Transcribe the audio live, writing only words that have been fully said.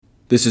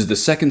This is the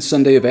second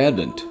Sunday of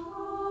Advent.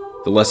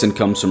 The lesson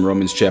comes from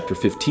Romans chapter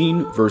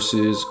 15,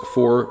 verses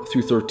 4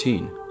 through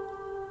 13.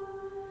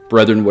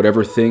 Brethren,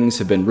 whatever things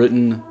have been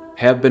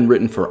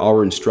written for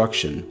our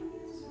instruction,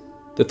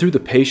 that through the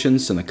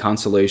patience and the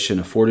consolation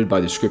afforded by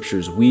the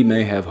Scriptures we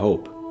may have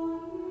hope.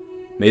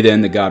 May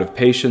then the God of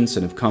patience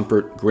and of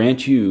comfort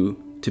grant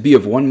you to be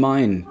of one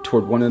mind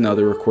toward one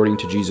another according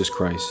to Jesus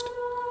Christ,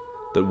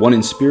 that one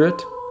in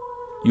spirit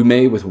you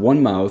may with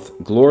one mouth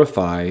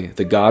glorify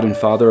the God and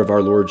Father of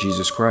our Lord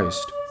Jesus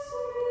Christ.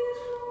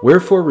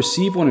 Wherefore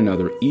receive one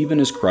another even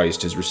as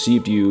Christ has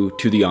received you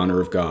to the honor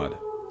of God.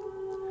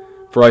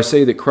 For I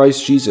say that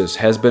Christ Jesus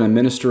has been a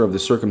minister of the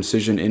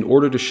circumcision in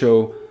order to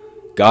show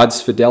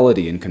God's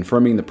fidelity in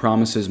confirming the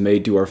promises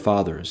made to our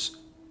fathers,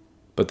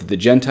 but that the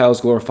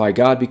Gentiles glorify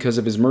God because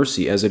of his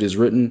mercy, as it is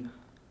written,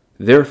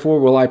 Therefore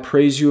will I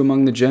praise you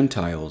among the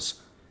Gentiles,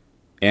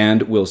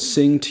 and will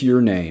sing to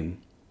your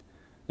name.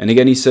 And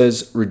again he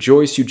says,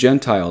 Rejoice, you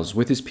Gentiles,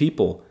 with his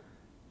people.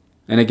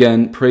 And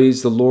again,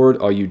 Praise the Lord,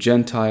 all you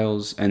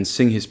Gentiles, and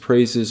sing his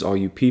praises, all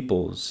you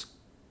peoples.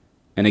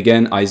 And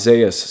again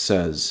Isaiah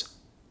says,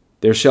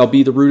 There shall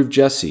be the root of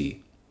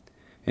Jesse,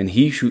 and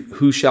he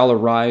who shall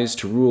arise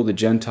to rule the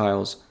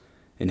Gentiles,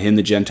 and him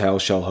the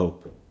Gentiles shall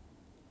hope.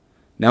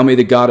 Now may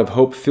the God of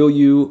hope fill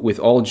you with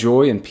all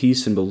joy and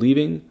peace in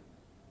believing,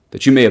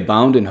 that you may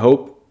abound in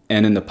hope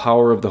and in the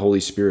power of the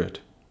Holy Spirit.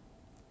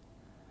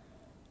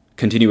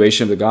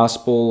 Continuation of the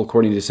Gospel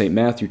according to St.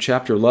 Matthew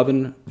chapter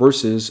 11,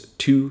 verses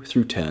 2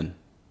 through 10.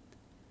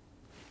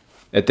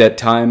 At that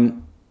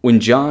time, when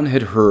John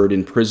had heard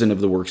in prison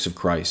of the works of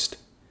Christ,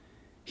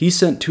 he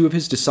sent two of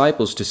his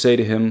disciples to say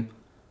to him,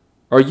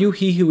 Are you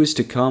he who is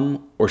to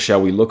come, or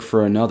shall we look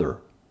for another?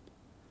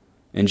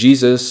 And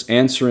Jesus,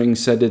 answering,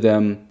 said to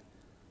them,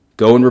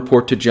 Go and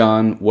report to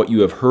John what you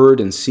have heard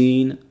and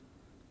seen.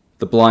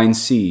 The blind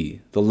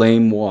see, the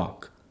lame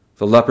walk,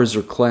 the lepers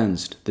are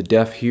cleansed, the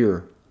deaf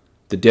hear,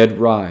 the dead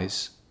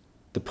rise,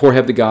 the poor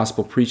have the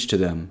gospel preached to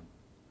them,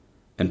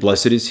 and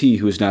blessed is he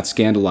who is not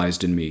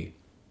scandalized in me.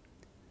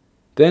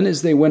 Then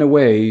as they went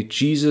away,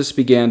 Jesus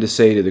began to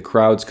say to the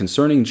crowds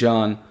concerning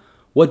John,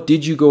 What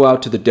did you go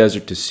out to the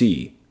desert to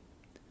see?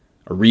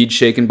 A reed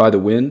shaken by the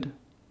wind?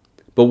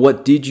 But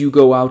what did you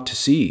go out to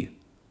see?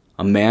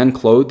 A man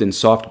clothed in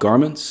soft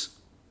garments?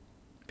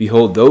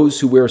 Behold, those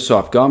who wear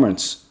soft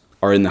garments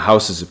are in the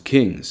houses of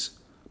kings.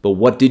 But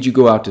what did you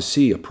go out to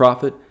see? A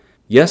prophet?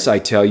 Yes, I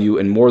tell you,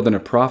 and more than a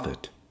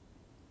prophet.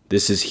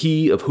 This is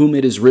he of whom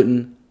it is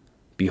written,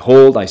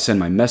 Behold, I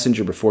send my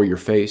messenger before your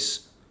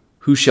face,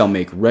 who shall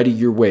make ready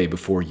your way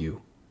before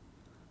you.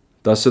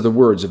 Thus are the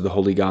words of the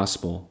Holy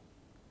Gospel.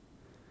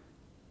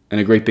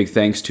 And a great big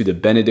thanks to the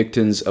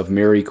Benedictines of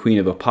Mary, Queen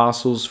of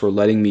Apostles, for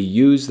letting me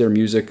use their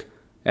music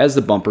as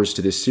the bumpers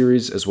to this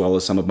series, as well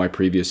as some of my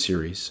previous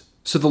series.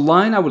 So the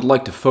line I would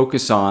like to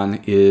focus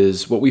on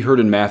is what we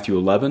heard in Matthew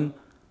 11.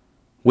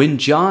 When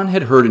John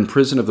had heard in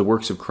prison of the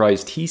works of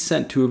Christ, he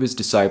sent two of his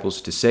disciples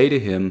to say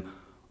to him,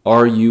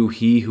 Are you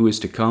he who is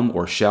to come,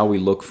 or shall we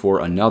look for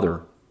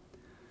another?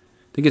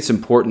 I think it's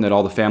important that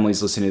all the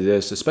families listening to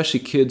this,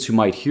 especially kids who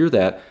might hear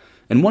that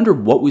and wonder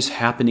what was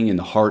happening in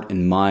the heart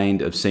and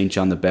mind of St.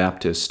 John the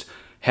Baptist,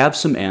 have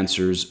some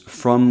answers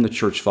from the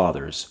church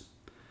fathers.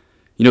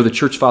 You know, the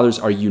church fathers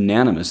are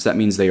unanimous. That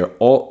means they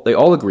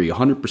all agree,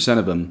 100%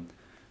 of them,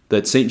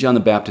 that St. John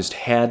the Baptist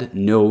had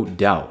no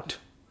doubt.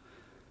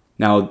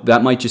 Now,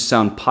 that might just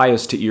sound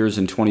pious to ears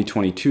in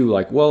 2022,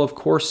 like, well, of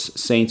course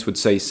saints would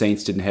say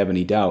saints didn't have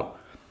any doubt.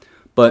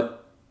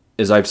 But,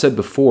 as I've said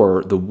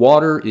before, the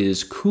water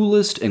is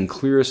coolest and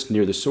clearest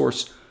near the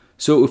source.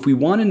 So if we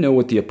want to know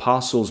what the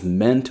apostles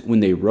meant when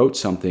they wrote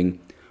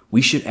something,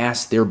 we should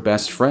ask their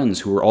best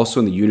friends who are also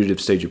in the unitive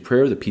stage of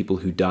prayer, the people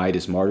who died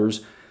as martyrs.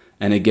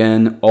 And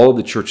again, all of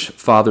the church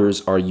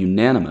fathers are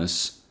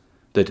unanimous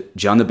that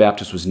John the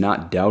Baptist was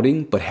not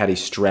doubting, but had a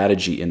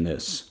strategy in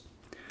this.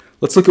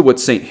 Let's look at what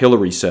St.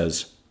 Hilary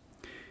says.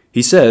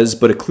 He says,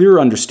 But a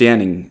clearer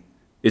understanding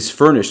is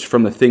furnished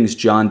from the things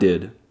John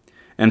did,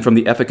 and from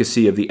the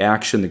efficacy of the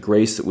action the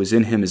grace that was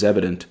in him is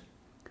evident.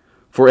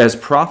 For as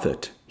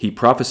prophet he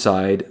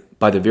prophesied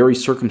by the very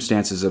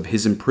circumstances of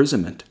his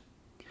imprisonment,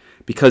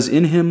 because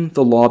in him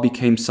the law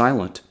became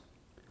silent.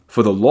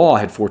 For the law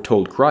had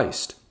foretold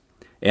Christ,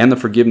 and the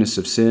forgiveness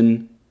of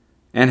sin,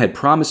 and had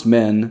promised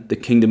men the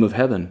kingdom of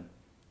heaven.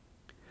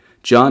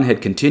 John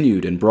had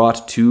continued and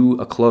brought to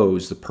a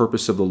close the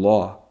purpose of the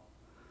law.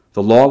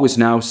 The law was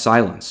now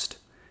silenced,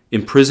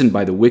 imprisoned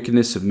by the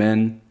wickedness of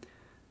men,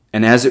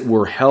 and as it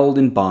were held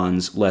in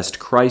bonds, lest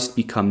Christ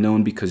become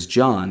known because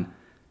John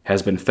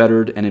has been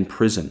fettered and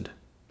imprisoned.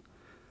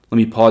 Let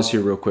me pause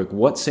here real quick.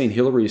 What St.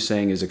 Hilary is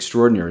saying is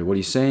extraordinary. What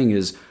he's saying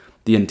is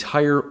the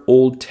entire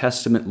Old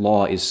Testament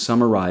law is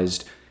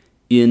summarized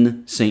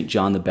in St.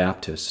 John the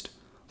Baptist.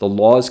 The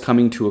law is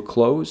coming to a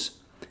close,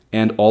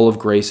 and all of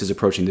grace is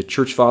approaching. The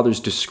church fathers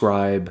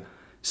describe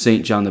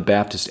St. John the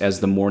Baptist as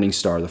the morning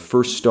star, the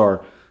first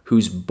star,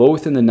 who's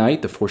both in the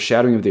night, the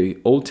foreshadowing of the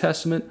Old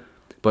Testament,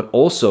 but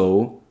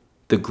also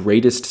the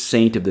greatest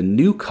saint of the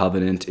New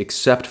Covenant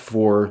except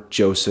for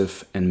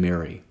Joseph and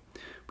Mary.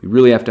 we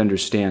really have to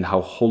understand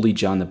how holy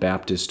John the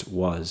Baptist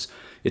was.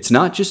 It's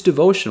not just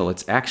devotional,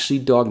 it's actually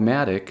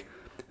dogmatic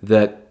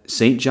that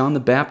St. John the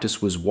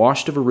Baptist was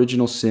washed of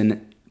original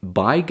sin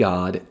by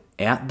God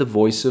at the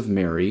voice of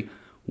Mary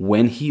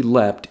when he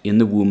leapt in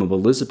the womb of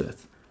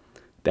Elizabeth.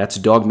 That's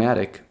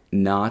dogmatic,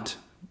 not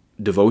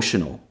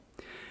devotional.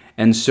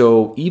 And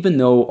so even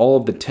though all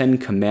of the 10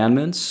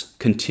 commandments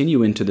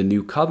continue into the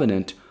new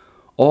covenant,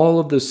 all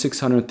of those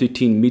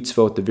 613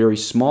 mitzvot, the very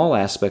small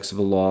aspects of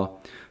the law,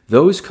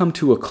 those come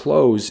to a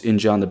close in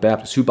John the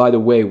Baptist, who, by the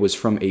way, was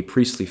from a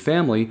priestly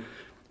family.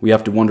 We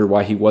have to wonder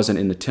why he wasn't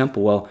in the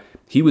temple. Well,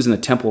 he was in the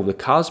temple of the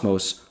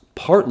cosmos,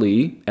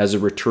 partly as a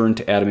return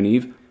to Adam and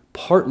Eve,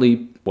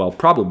 partly, well,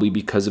 probably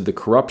because of the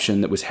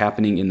corruption that was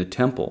happening in the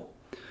temple.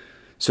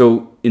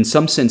 So in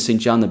some sense, St.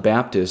 John the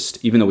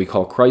Baptist, even though we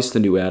call Christ the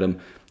new Adam,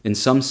 in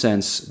some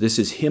sense, this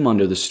is him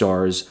under the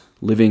stars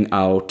living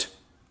out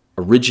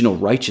original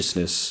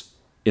righteousness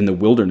in the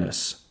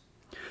wilderness.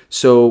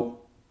 So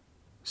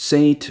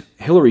St.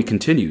 Hilary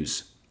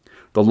continues,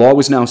 "The law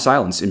was now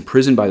silenced,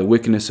 imprisoned by the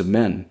wickedness of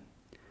men,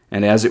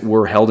 and as it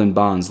were held in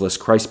bonds, lest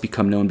Christ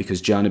become known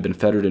because John had been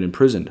fettered and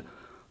imprisoned.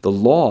 The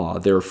law,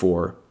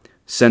 therefore,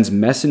 sends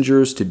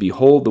messengers to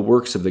behold the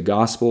works of the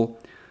gospel,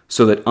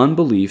 so that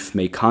unbelief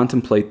may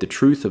contemplate the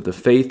truth of the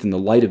faith in the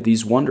light of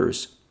these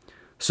wonders,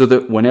 so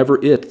that whenever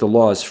the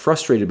law, is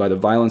frustrated by the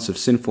violence of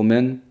sinful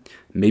men,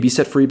 may be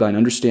set free by an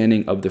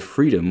understanding of the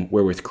freedom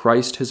wherewith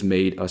Christ has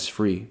made us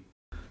free."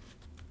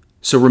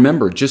 So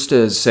remember, just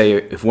as, say,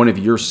 if one of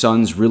your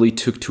sons really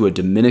took to a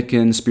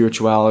Dominican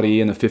spirituality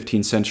in the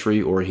 15th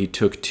century, or he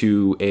took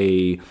to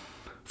a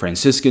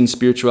Franciscan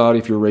spirituality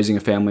if you were raising a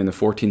family in the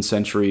 14th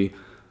century,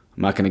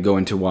 I'm not going to go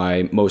into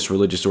why most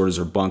religious orders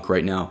are bunk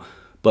right now,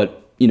 but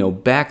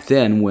back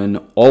then when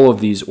all of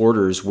these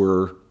orders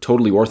were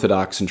totally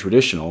orthodox and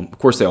traditional, of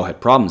course they all had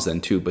problems then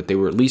too, but they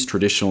were at least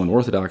traditional and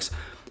orthodox.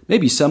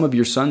 Maybe some of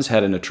your sons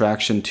had an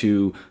attraction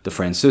to the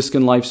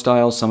Franciscan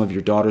lifestyle. Some of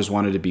your daughters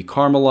wanted to be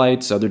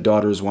Carmelites. Other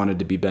daughters wanted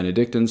to be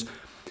Benedictines.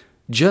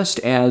 Just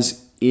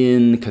as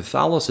in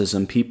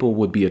Catholicism, people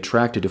would be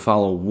attracted to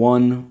follow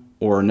one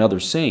or another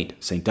saint,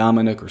 St.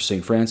 Dominic or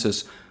St.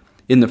 Francis.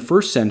 In the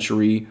first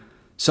century,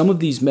 some of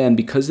these men,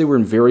 because they were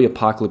in very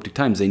apocalyptic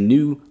times, they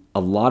knew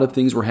a lot of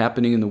things were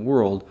happening in the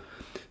world.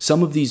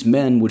 Some of these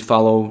men would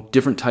follow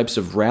different types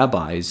of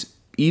rabbis,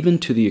 even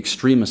to the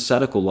extreme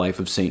ascetical life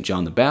of St.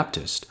 John the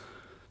Baptist.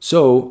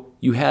 So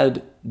you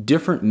had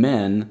different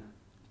men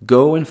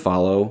go and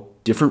follow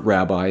different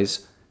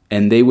rabbis,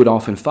 and they would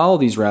often follow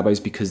these rabbis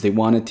because they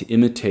wanted to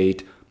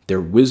imitate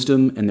their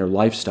wisdom and their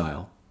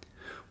lifestyle.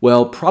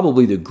 Well,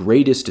 probably the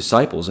greatest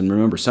disciples, and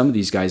remember, some of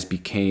these guys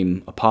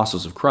became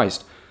apostles of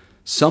Christ,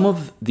 some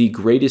of the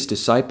greatest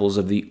disciples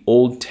of the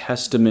Old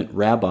Testament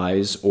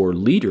rabbis or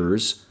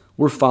leaders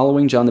were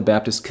following John the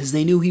Baptist because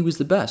they knew he was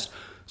the best.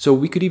 So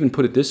we could even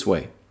put it this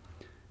way.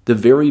 The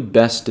very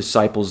best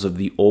disciples of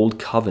the Old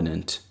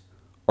Covenant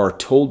are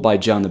told by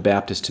John the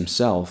Baptist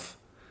himself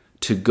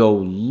to go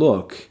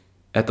look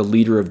at the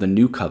leader of the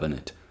New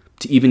Covenant,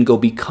 to even go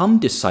become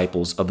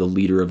disciples of the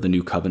leader of the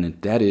New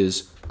Covenant, that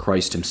is,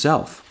 Christ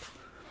himself.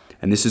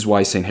 And this is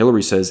why St.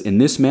 Hilary says, "In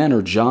this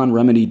manner John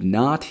remedied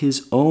not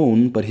his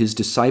own, but his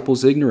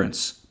disciples'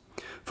 ignorance.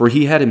 For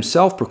he had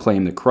himself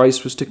proclaimed that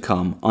Christ was to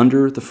come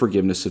under the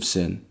forgiveness of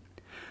sin.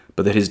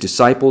 But that his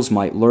disciples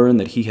might learn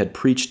that he had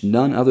preached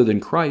none other than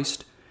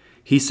Christ,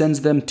 he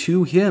sends them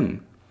to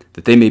him,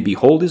 that they may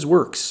behold his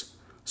works,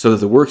 so that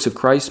the works of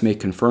Christ may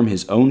confirm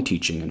his own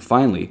teaching, and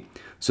finally,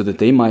 so that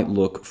they might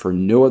look for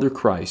no other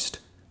Christ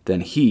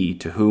than he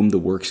to whom the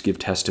works give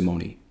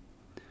testimony."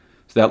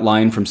 So that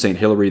line from St.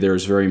 Hilary there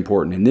is very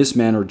important. "In this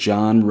manner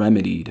John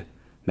remedied,"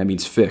 that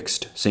means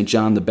fixed. St.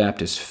 John the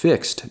Baptist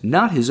fixed,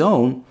 not his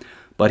own,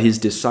 but his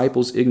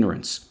disciples'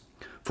 ignorance.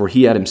 For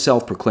he had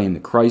himself proclaimed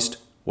that Christ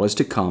was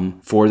to come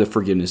for the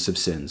forgiveness of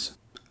sins.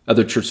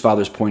 Other church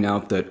fathers point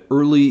out that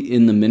early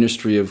in the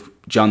ministry of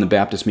John the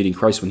Baptist meeting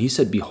Christ, when he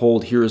said,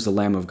 "Behold, here is the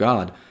Lamb of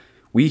God,"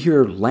 we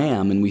hear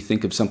lamb and we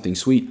think of something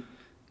sweet.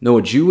 No,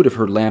 a Jew would have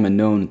heard lamb and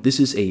known this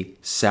is a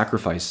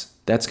sacrifice.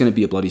 That's going to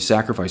be a bloody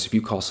sacrifice if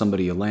you call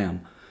somebody a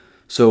lamb.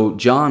 So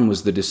John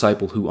was the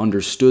disciple who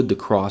understood the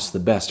cross the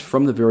best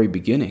from the very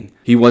beginning.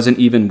 He wasn't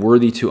even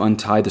worthy to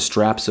untie the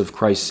straps of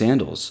Christ's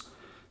sandals.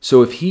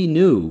 So if he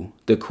knew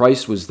that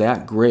Christ was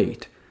that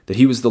great, that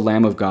he was the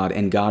Lamb of God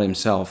and God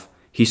himself,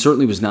 he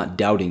certainly was not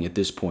doubting at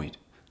this point.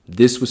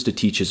 This was to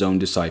teach his own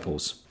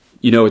disciples.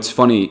 It's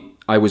funny,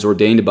 I was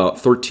ordained about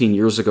 13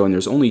 years ago, and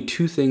there's only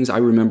two things I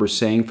remember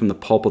saying from the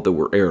pulpit that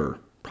were error,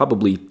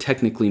 probably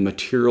technically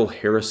material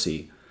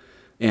heresy.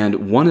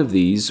 And one of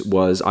these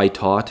was I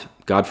taught,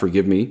 God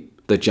forgive me,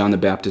 that John the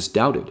Baptist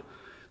doubted.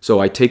 So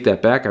I take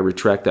that back, I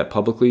retract that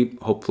publicly.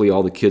 Hopefully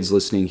all the kids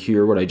listening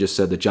hear what I just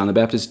said, that John the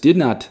Baptist did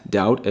not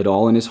doubt at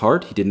all in his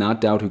heart. He did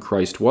not doubt who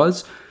Christ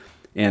was.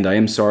 And I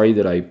am sorry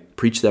that I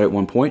preached that at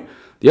one point.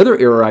 The other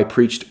error I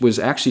preached was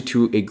actually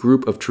to a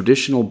group of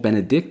traditional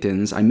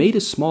Benedictines. I made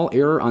a small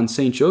error on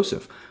St.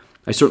 Joseph.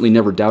 I certainly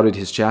never doubted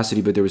his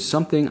chastity, but there was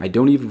something I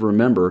don't even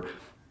remember.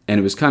 And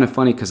it was kind of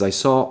funny because I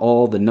saw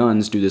all the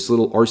nuns do this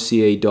little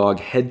RCA dog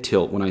head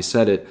tilt when I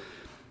said it.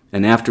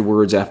 And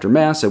afterwards, after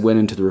Mass, I went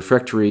into the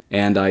refectory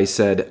and I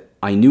said,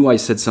 I knew I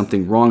said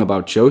something wrong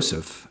about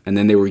Joseph. And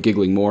then they were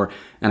giggling more.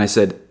 And I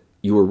said,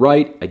 you were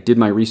right. I did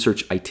my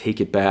research. I take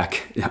it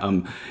back.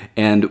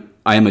 And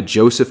I am a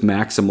Joseph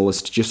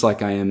maximalist, just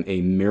like I am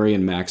a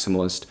Marian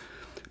maximalist.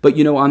 But,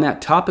 on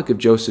that topic of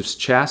Joseph's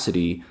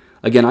chastity,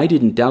 again, I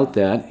didn't doubt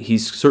that.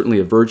 He's certainly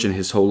a virgin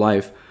his whole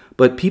life.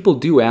 But people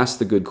do ask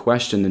the good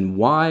question, then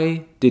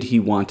why did he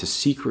want to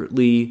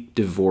secretly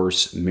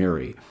divorce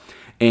Mary?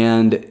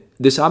 And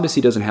this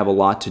obviously doesn't have a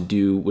lot to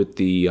do with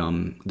the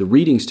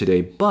readings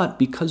today, but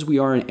because we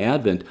are in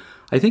Advent,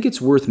 I think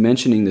it's worth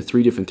mentioning the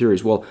three different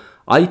theories. Well,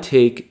 I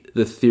take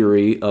the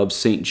theory of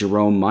St.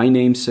 Jerome, my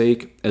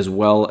namesake, as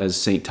well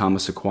as St.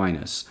 Thomas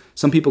Aquinas.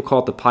 Some people call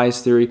it the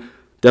pious theory.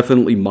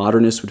 Definitely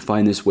modernists would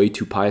find this way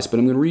too pious, but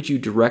I'm going to read you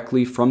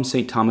directly from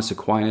St. Thomas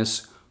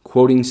Aquinas,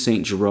 quoting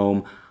St.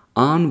 Jerome,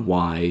 on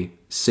why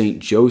St.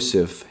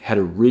 Joseph had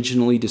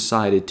originally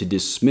decided to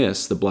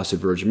dismiss the Blessed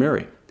Virgin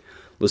Mary.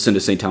 Listen to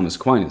St. Thomas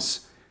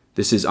Aquinas.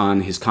 This is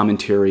on his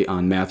commentary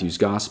on Matthew's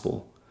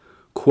Gospel.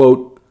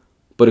 Quote,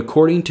 but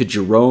according to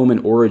Jerome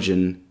and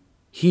Origen,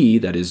 he,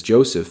 that is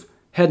Joseph,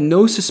 had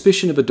no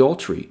suspicion of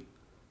adultery,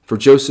 for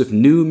Joseph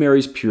knew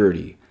Mary's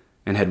purity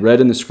and had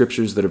read in the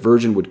Scriptures that a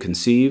virgin would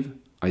conceive,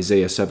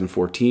 Isaiah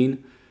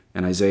 7:14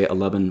 and Isaiah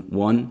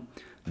 11:1.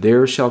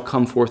 There shall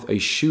come forth a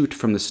shoot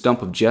from the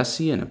stump of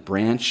Jesse, and a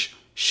branch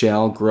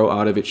shall grow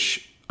out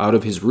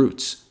of his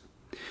roots.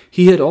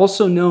 He had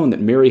also known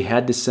that Mary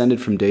had descended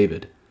from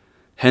David.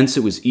 Hence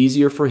it was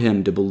easier for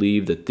him to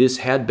believe that this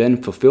had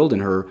been fulfilled in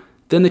her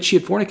than that she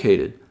had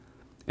fornicated.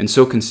 And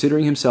so,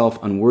 considering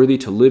himself unworthy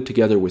to live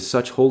together with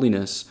such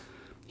holiness,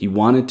 he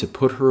wanted to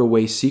put her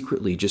away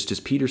secretly, just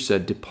as Peter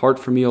said, depart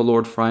from me, O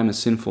Lord, for I am a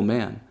sinful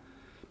man.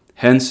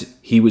 Hence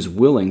he was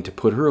willing to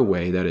put her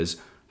away, that is,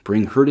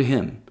 bring her to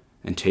him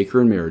and take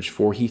her in marriage,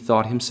 for he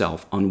thought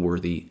himself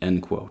unworthy,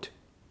 end quote.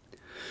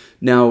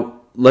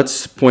 Now,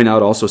 let's point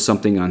out also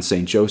something on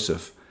St.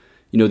 Joseph.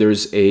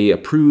 There's a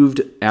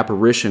approved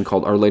apparition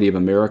called Our Lady of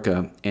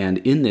America, and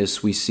in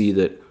this we see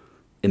that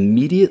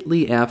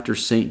immediately after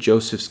St.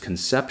 Joseph's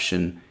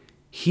conception,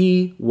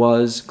 he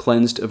was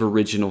cleansed of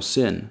original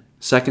sin,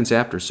 seconds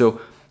after. So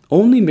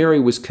only Mary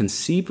was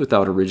conceived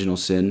without original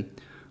sin,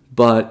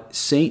 but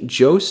St.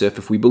 Joseph,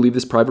 if we believe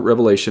this private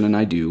revelation, and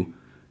I do,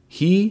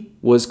 he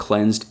was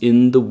cleansed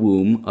in the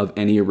womb of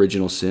any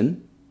original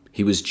sin.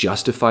 He was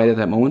justified at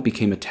that moment,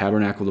 became a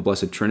tabernacle of the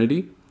Blessed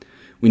Trinity.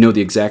 We know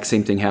the exact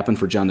same thing happened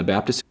for John the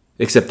Baptist,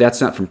 except that's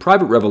not from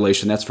private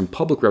revelation, that's from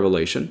public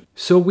revelation.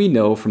 So we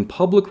know from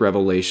public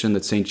revelation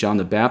that St. John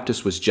the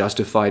Baptist was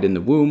justified in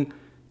the womb,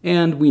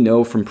 and we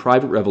know from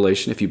private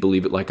revelation, if you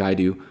believe it like I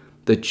do,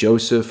 that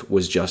Joseph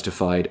was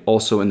justified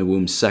also in the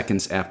womb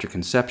seconds after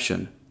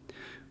conception.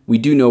 We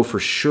do know for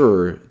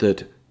sure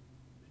that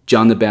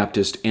John the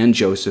Baptist and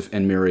Joseph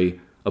and Mary,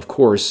 of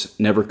course,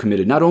 never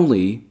committed not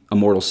only a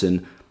mortal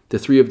sin, the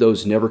three of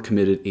those never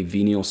committed a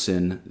venial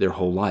sin their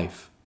whole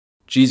life.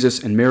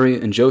 Jesus and Mary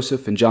and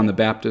Joseph and John the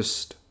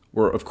Baptist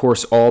were, of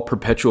course, all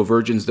perpetual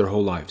virgins their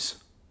whole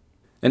lives.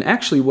 And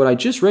actually, what I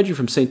just read you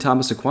from St.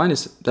 Thomas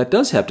Aquinas, that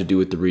does have to do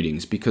with the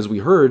readings, because we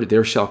heard,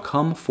 there shall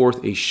come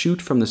forth a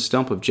shoot from the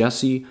stump of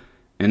Jesse,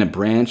 and a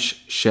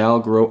branch shall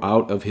grow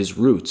out of his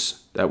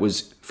roots. That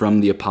was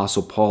from the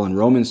Apostle Paul in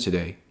Romans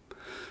today.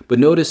 But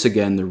notice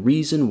again, the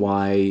reason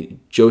why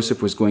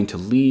Joseph was going to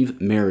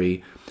leave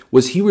Mary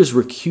was he was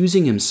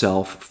recusing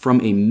himself from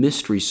a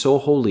mystery so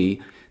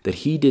holy that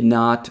he did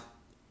not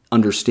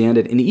understand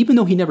it, and even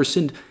though he never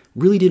sinned,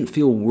 really didn't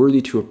feel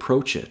worthy to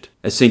approach it.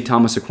 As St.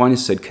 Thomas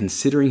Aquinas said,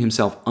 considering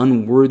himself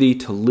unworthy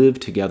to live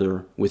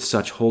together with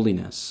such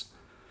holiness.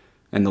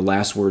 And the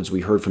last words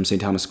we heard from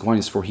St. Thomas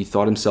Aquinas, for he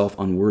thought himself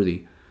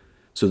unworthy.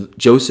 So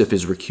Joseph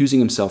is recusing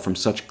himself from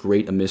such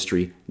great a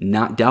mystery,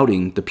 not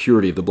doubting the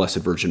purity of the Blessed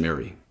Virgin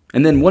Mary.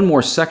 And then one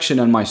more section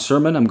on my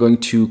sermon. I'm going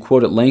to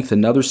quote at length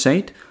another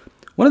saint.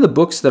 One of the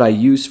books that I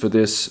use for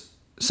this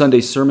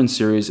Sunday sermon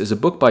series is a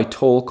book by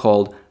Toll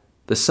called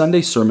The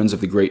Sunday Sermons of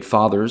the Great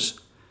Fathers.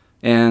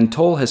 And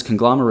Toll has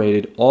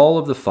conglomerated all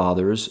of the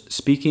fathers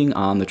speaking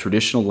on the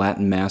traditional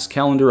Latin Mass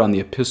calendar, on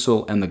the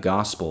Epistle and the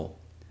Gospel.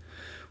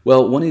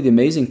 Well, one of the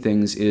amazing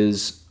things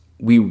is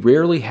we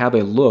rarely have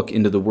a look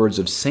into the words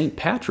of St.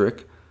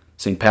 Patrick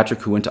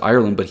who went to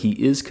Ireland, but he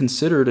is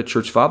considered a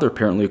church father,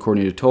 apparently,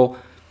 according to Toll.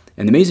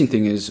 And the amazing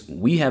thing is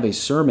we have a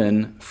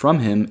sermon from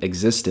him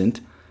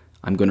extant.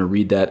 I'm going to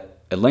read that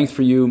at length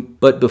for you.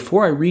 But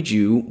before I read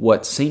you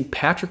what St.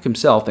 Patrick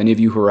himself, any of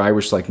you who are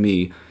Irish like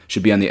me,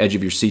 should be on the edge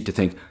of your seat to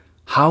think,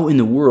 how in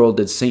the world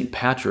did St.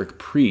 Patrick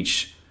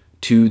preach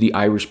to the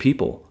Irish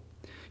people?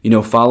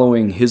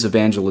 Following his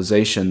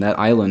evangelization, that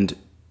island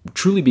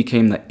truly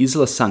became the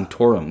Isla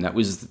Sanctorum. That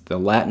was the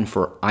Latin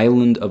for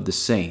Island of the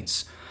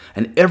Saints.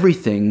 And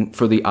everything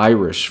for the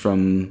Irish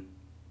from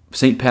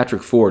St.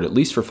 Patrick forward, at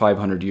least for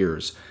 500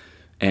 years,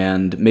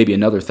 and maybe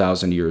another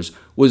 1,000 years,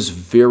 was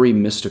very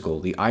mystical.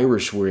 The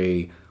Irish were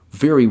a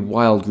very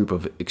wild group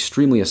of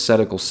extremely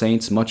ascetical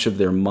saints. Much of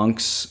their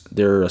monks,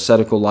 their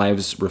ascetical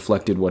lives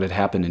reflected what had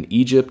happened in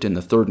Egypt in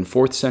the 3rd and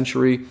 4th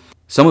century.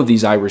 Some of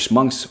these Irish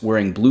monks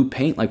wearing blue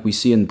paint like we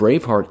see in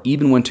Braveheart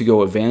even went to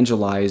go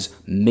evangelize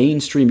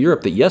mainstream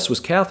Europe that, yes, was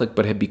Catholic,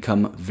 but had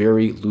become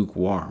very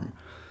lukewarm.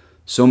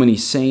 So many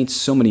saints,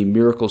 so many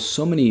miracles,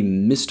 so many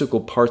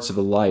mystical parts of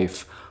the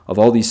life of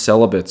all these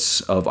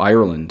celibates of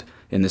Ireland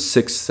in the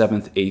 6th,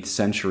 7th, 8th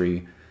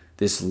century,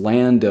 this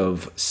land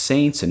of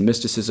saints and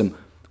mysticism.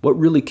 What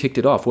really kicked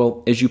it off?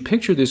 Well, as you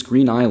picture this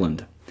green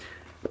island,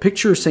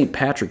 picture St.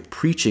 Patrick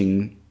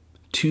preaching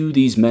to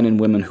these men and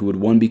women who would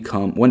one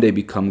day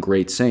become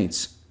great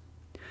saints.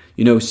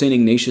 You know, St.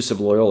 Ignatius of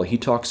Loyola, he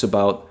talks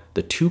about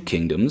the two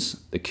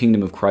kingdoms, the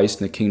kingdom of Christ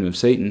and the kingdom of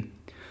Satan.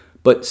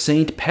 But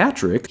St.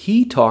 Patrick,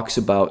 he talks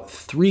about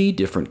 3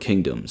 different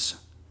kingdoms.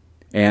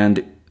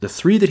 And the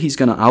 3 that he's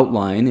going to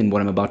outline in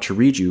what I'm about to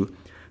read you,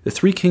 the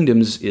 3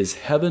 kingdoms is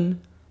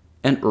heaven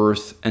and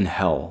earth and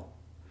hell.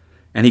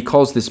 And he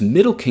calls this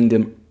middle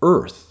kingdom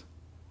earth.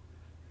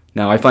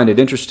 Now, I find it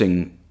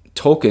interesting.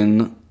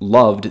 Tolkien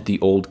loved the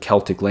old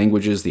Celtic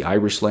languages, the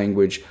Irish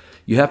language.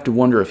 You have to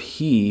wonder if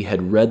he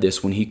had read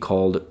this when he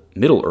called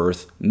Middle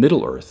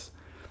Earth.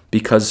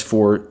 Because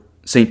for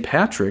St.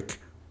 Patrick,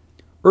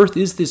 earth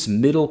is this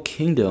middle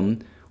kingdom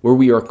where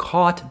we are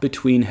caught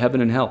between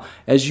heaven and hell.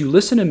 As you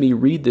listen to me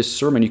read this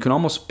sermon, you can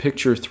almost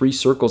picture 3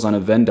 circles on a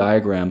Venn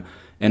diagram,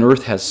 and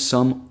earth has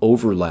some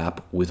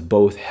overlap with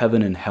both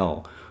heaven and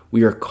hell.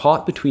 We are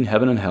caught between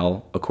heaven and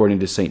hell, according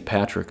to St.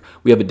 Patrick.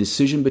 We have a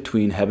decision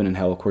between heaven and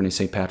hell, according to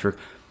St. Patrick.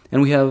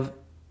 And we have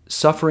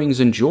sufferings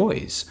and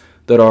joys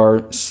that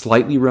are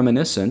slightly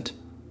reminiscent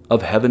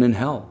of heaven and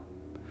hell.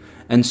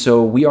 And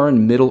so we are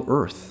in Middle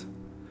Earth.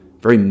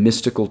 Very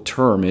mystical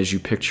term as you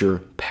picture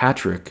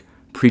Patrick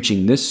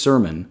preaching this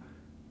sermon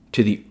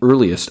to the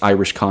earliest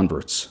Irish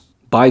converts.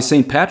 By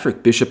St.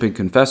 Patrick, Bishop and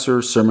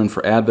Confessor, Sermon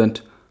for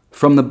Advent,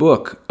 from the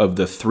book of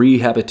the 3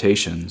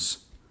 habitations.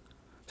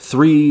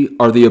 3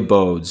 are the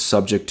abodes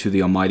subject to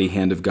the almighty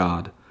hand of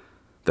God,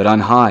 that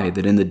on high,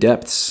 that in the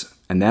depths,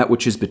 and that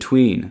which is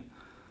between,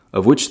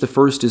 of which the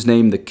first is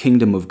named the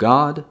kingdom of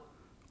God,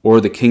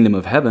 or the kingdom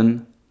of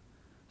heaven.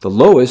 The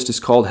lowest is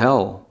called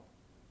hell,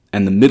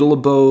 and the middle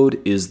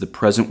abode is the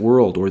present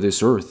world, or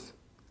this earth.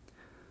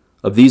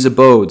 Of these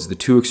abodes, the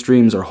 2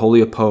 extremes are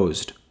wholly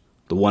opposed,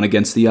 the one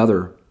against the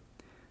other,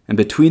 and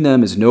between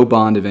them is no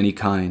bond of any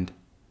kind.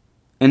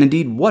 And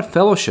indeed, what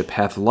fellowship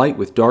hath light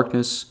with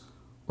darkness,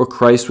 or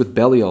Christ with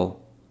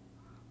Belial?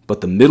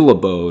 But the middle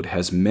abode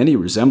has many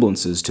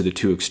resemblances to the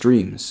 2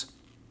 extremes.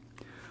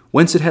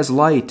 Whence it has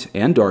light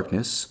and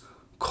darkness,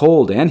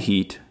 cold and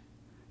heat,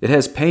 it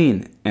has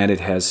pain and it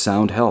has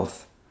sound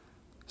health,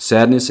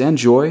 sadness and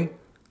joy,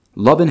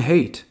 love and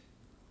hate,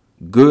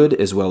 good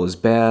as well as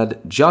bad,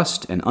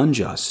 just and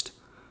unjust,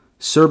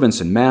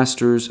 servants and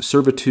masters,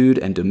 servitude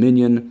and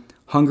dominion,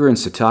 hunger and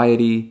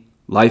satiety,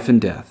 life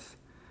and death,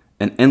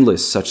 and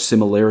endless such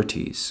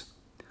similarities,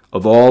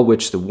 of all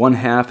which the one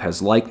half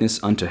has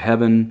likeness unto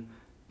heaven,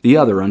 the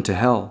other unto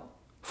hell.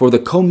 For the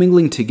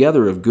commingling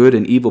together of good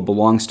and evil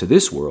belongs to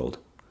this world,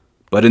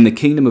 but in the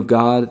kingdom of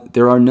God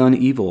there are none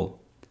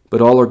evil,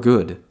 but all are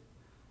good.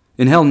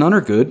 In hell none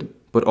are good,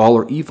 but all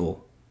are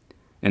evil,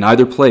 and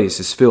either place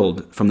is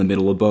filled from the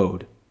middle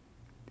abode.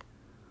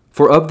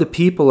 For of the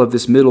people of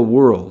this middle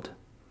world,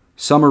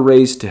 some are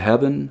raised to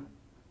heaven,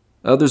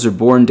 others are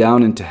borne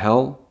down into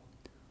hell.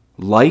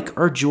 Like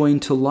are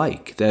joined to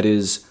like, that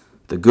is,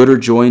 the good are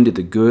joined to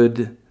the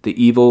good,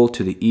 the evil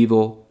to the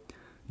evil.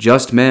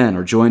 Just men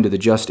are joined to the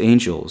just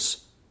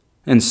angels,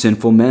 and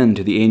sinful men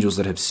to the angels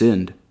that have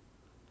sinned.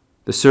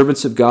 The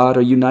servants of God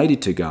are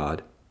united to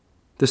God.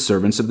 The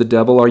servants of the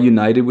devil are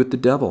united with the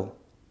devil.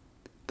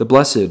 The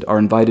blessed are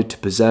invited to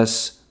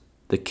possess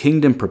the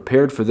kingdom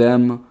prepared for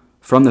them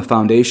from the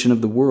foundation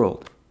of the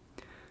world.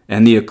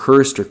 And the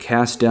accursed are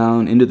cast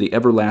down into the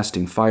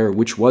everlasting fire,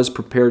 which was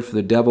prepared for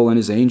the devil and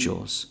his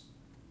angels.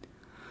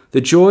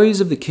 The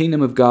joys of the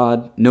kingdom of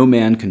God no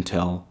man can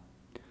tell,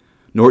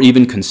 nor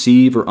even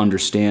conceive or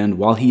understand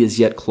while he is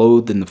yet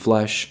clothed in the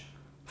flesh,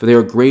 for they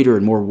are greater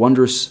and more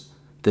wondrous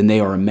than they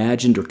are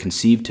imagined or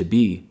conceived to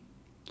be.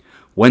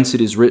 Whence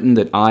it is written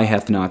that eye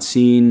hath not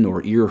seen,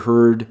 nor ear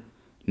heard,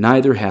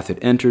 neither hath it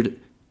entered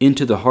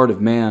into the heart of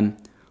man,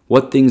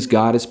 what things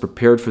God has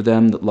prepared for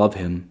them that love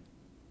him.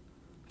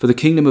 For the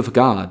kingdom of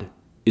God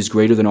is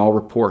greater than all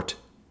report,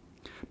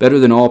 better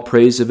than all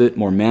praise of it,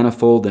 more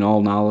manifold than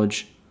all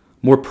knowledge,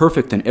 more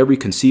perfect than every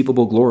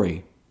conceivable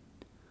glory.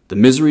 The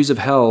miseries of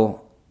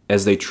hell,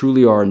 as they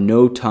truly are,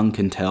 no tongue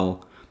can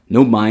tell,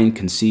 no mind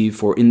conceive,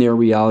 for in their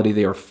reality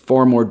they are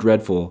far more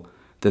dreadful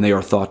than they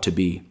are thought to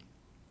be.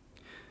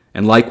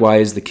 And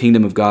likewise the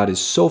kingdom of God is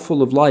so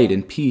full of light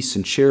and peace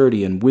and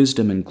charity and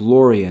wisdom and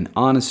glory and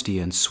honesty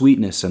and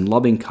sweetness and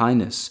loving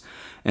kindness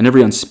and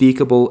every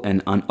unspeakable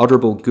and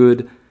unutterable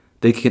good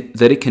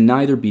that it can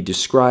neither be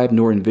described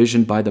nor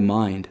envisioned by the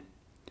mind.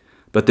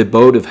 But the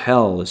abode of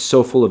hell is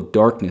so full of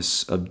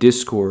darkness, of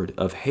discord,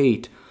 of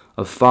hate,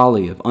 of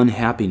folly, of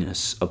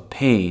unhappiness, of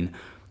pain,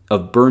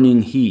 of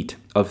burning heat,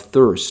 of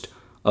thirst,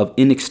 of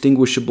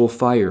inextinguishable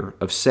fire,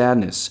 of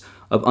sadness,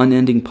 of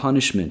unending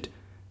punishment,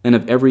 and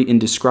of every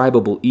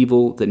indescribable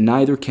evil that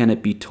neither can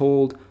it be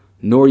told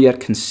nor yet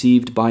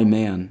conceived by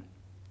man.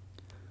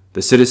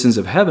 The citizens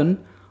of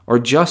heaven are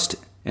just,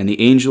 and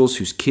the angels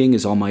whose king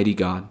is Almighty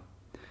God.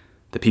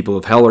 The people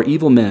of hell are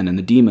evil men, and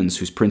the demons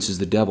whose prince is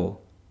the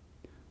devil.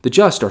 The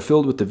just are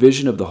filled with the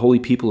vision of the holy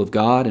people of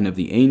God and of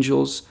the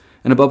angels,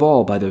 and above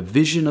all by the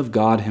vision of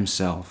God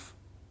himself.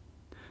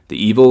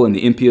 The evil and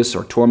the impious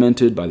are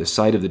tormented by the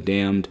sight of the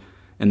damned,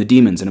 and the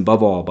demons, and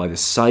above all by the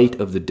sight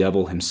of the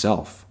devil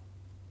himself.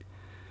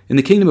 In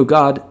the kingdom of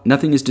God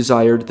nothing is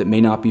desired that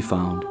may not be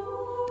found,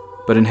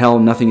 but in hell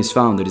nothing is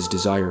found that is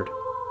desired.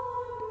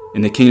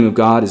 In the kingdom of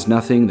God is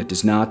nothing that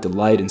does not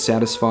delight and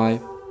satisfy,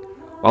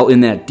 while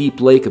in that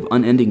deep lake of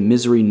unending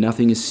misery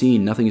nothing is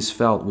seen, nothing is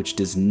felt, which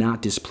does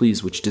not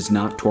displease, which does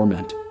not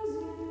torment.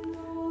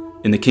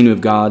 In the kingdom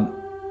of God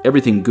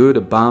everything good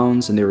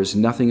abounds, and there is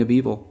nothing of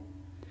evil.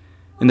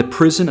 In the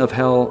prison of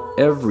hell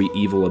every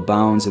evil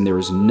abounds, and there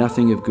is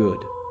nothing of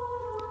good.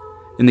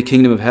 In the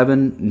kingdom of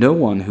heaven no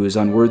one who is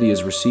unworthy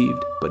is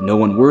received, but no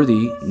one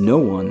worthy, no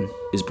one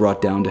is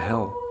brought down to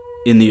hell.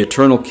 In the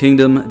eternal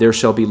kingdom there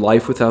shall be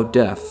life without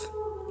death,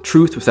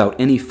 truth without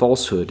any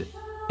falsehood,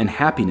 and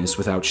happiness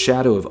without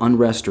shadow of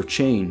unrest or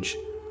change,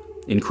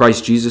 in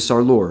Christ Jesus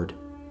our Lord,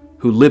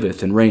 who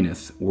liveth and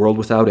reigneth, world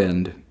without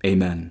end.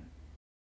 Amen.